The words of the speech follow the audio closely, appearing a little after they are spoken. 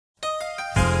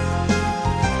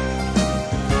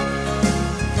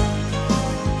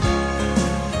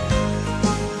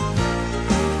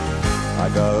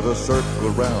but a circle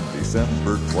around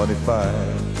December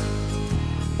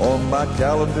 25. On my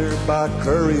calendar by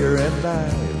Courier and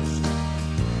Knives,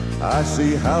 I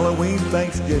see Halloween,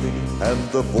 Thanksgiving, and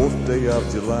the 4th day of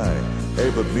July.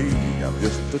 Hey, but me, I'm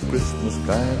just a Christmas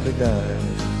kind of guy.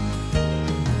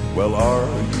 Well, are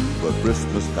you a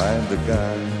Christmas kind of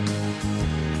guy?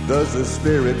 Does the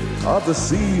spirit of the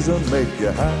season make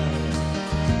you high?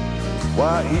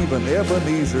 Why, even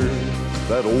Ebenezer,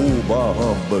 that old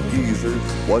bah-humbug geezer,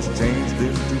 was changed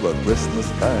into a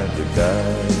Christmas kind of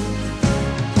guy.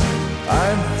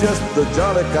 I'm just the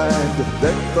jolly kind,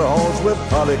 deck the halls with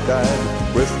holly kind.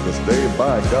 Christmas Day,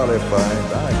 by golly, find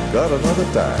I got another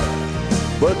time.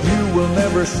 But you will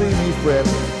never see me fret,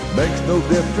 makes no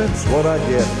difference what I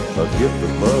get. A gift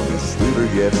of love is sweeter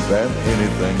yet than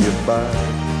anything you buy.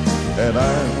 And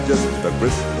I'm just a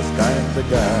Christmas kind of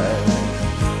guy.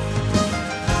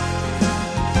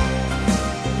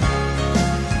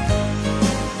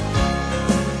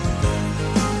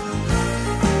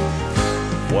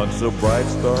 Once a bright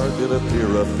star did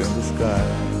appear up in the sky,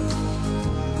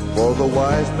 for the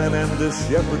wise men and the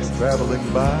shepherds traveling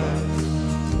by.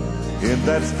 In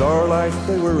that starlight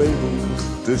they were able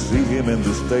to see him in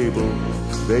the stable.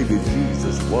 Baby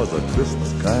Jesus was a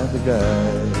Christmas kind of guy.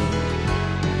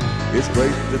 It's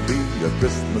great to be a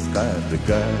Christmas kind of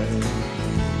guy.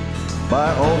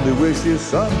 My only wish is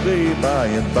someday by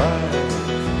and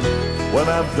by, when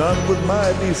I'm done with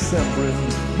my Decembering,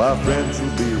 my friends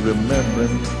will be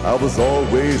remembering I was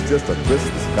always just a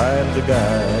Christmas kind of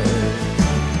guy.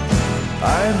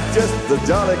 I'm just the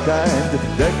jolly kind,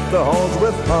 deck the halls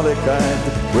with holly kind.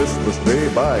 Christmas Day,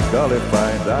 by golly,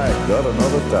 find I got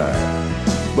another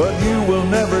time. But you will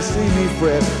never see me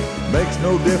fret, makes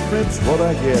no difference what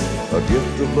I get. A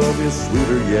gift of love is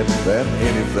sweeter yet than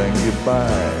anything you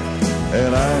buy.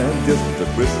 And I'm just a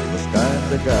Christmas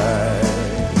kind of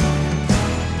guy.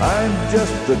 I'm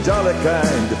just the jolly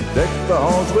kind, deck the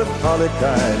halls with holly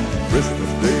kind.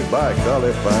 Christmas Day, by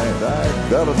golly, find I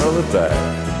got another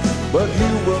time. But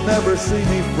you will never see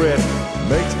me fret,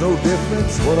 makes no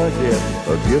difference what I get.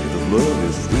 A gift of love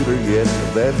is sweeter yet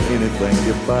than anything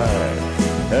you buy.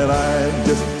 And I'm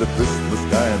just the Christmas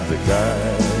kind of guy.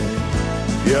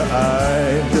 Yeah,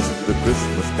 I'm just the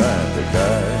Christmas kind of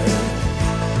guy.